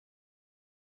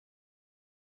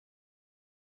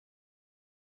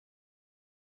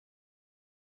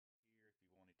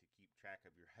track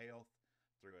of your health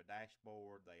through a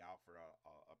dashboard. They offer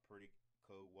a pretty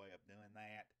cool way of doing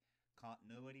that.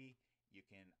 Continuity, you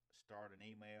can start an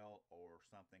email or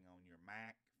something on your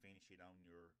Mac, finish it on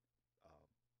your uh,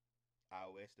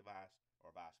 iOS device, or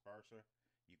vice versa.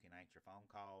 You can answer phone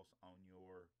calls on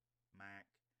your Mac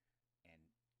and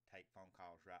take phone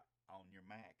calls right on your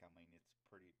Mac. I mean, it's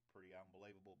pretty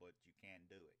unbelievable, but you can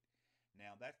do it.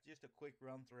 Now, that's just a quick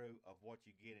run through of what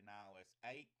you get in iOS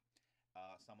 8.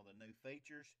 Some of the new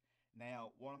features.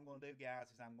 Now, what I'm going to do,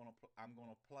 guys, is I'm going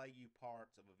to play you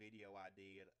parts of a video I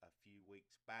did a few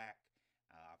weeks back.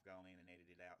 I've gone in and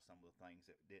edited out some of the things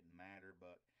that didn't matter,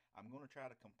 but I'm going to try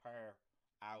to compare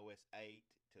iOS 8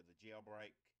 to the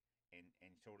jailbreak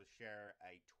and sort of share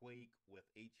a tweak with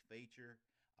each feature.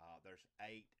 There's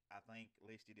 8, I think,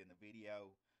 listed in the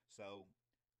video. So,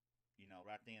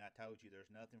 right then I told you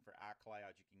there's nothing for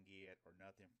iCloud you can get, or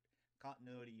nothing.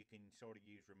 Continuity, you can sort of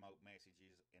use remote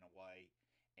messages in a way.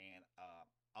 And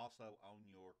also on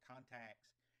your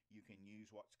contacts, you can use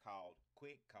what's called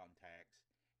quick contacts,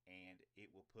 and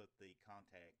it will put the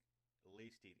contact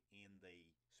listed in the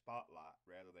spotlight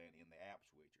rather than in the app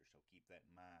switcher. So keep that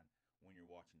in mind when you're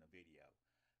watching the video.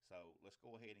 So let's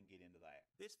go ahead and get into that.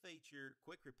 This feature,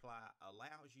 Quick Reply,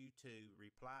 allows you to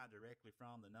reply directly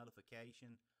from the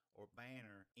notification or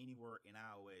banner anywhere in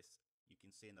iOS. You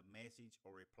can send a message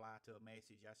or reply to a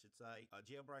message, I should say.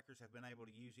 Jailbreakers have been able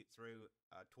to use it through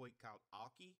a tweak called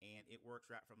Aki, and it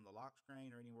works right from the lock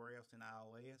screen or anywhere else in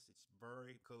iOS. It's a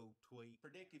very cool tweak.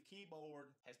 Predictive keyboard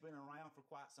has been around for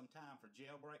quite some time for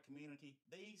jailbreak community.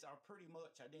 These are pretty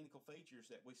much identical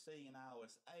features that we see in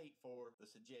iOS 8 for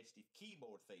the suggestive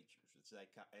keyboard features,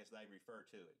 as they refer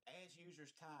to it. As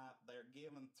users type, they're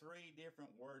given 3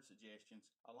 different word suggestions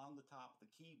along the top of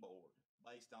the keyboard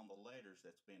based on the letters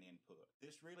that's been input.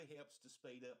 This really helps to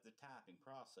speed up the typing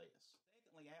process.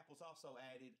 Secondly, Apple's also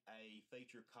added a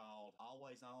feature called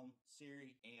Always On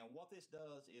Siri, and what this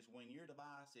does is when your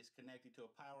device is connected to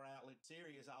a power outlet,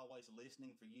 Siri is always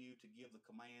listening for you to give the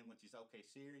command, which is OK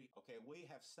Siri. Okay, we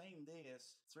have seen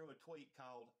this through a tweak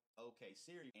called OK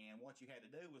Siri, and what you had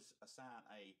to do was assign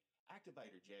a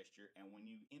activator gesture, and when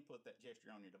you input that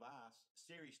gesture on your device,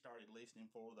 Siri started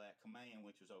listening for that command,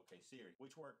 which was OK Siri,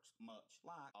 which works much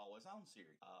like Always On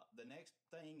Siri. The next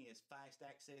thing is fast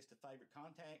access to favorite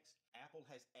contacts. Apple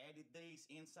has added these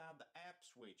inside the app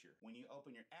switcher. When you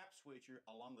open your app switcher,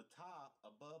 along the top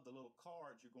above the little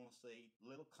cards, you're going to see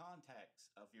little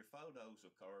contacts of your photos,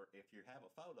 or if you have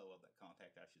a photo of that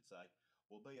contact, I should say,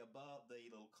 will be above the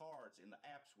little cards in the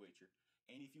app switcher.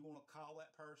 And if you want to call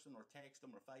that person or text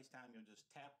them or FaceTime, you'll just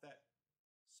tap that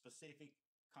specific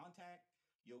contact.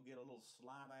 You'll get a little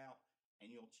slide out,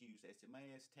 and you'll choose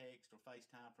SMS, text, or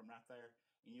FaceTime from right there.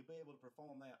 And you'll be able to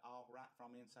perform that all right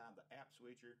from inside the app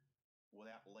switcher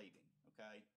without leaving,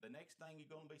 okay? The next thing you're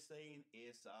going to be seeing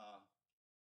is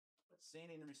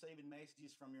sending and receiving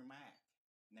messages from your Mac.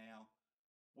 Now,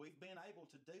 we've been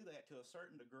able to do that to a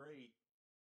certain degree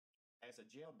as a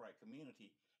jailbreak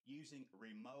community using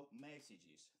remote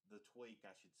messages, the tweak,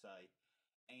 I should say.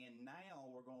 And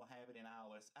now we're going to have it in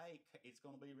iOS 8. It's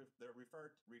going to be, they're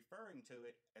referring to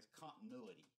it as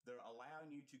continuity. They're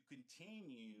allowing you to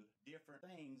continue different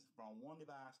things from one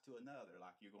device to another.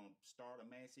 Like you're going to start a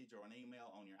message or an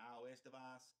email on your iOS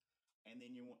device, and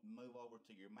then you want to move over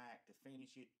to your Mac to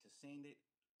finish it, to send it,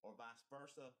 or vice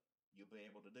versa. You'll be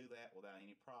able to do that without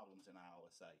any problems in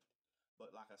iOS 8.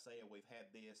 But like I said, we've had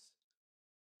this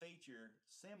feature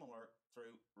similar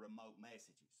through remote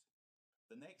messages.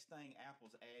 The next thing,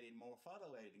 Apple's added more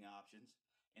photo editing options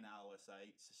in iOS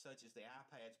 8, such as the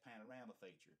iPad's panorama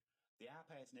feature. The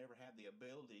iPads never had the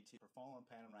ability to perform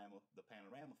the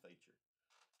panorama feature.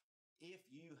 If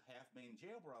you have been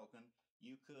jailbroken,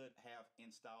 you could have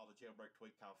installed a jailbreak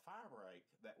tweak called Firebreak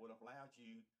that would have allowed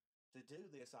you to do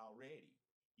this already.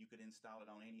 You could install it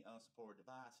on any unsupported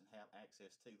device and have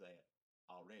access to that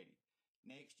already.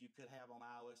 Next, you could have on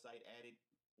iOS 8 added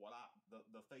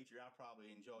the feature I probably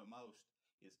enjoy most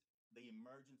is the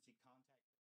emergency contact.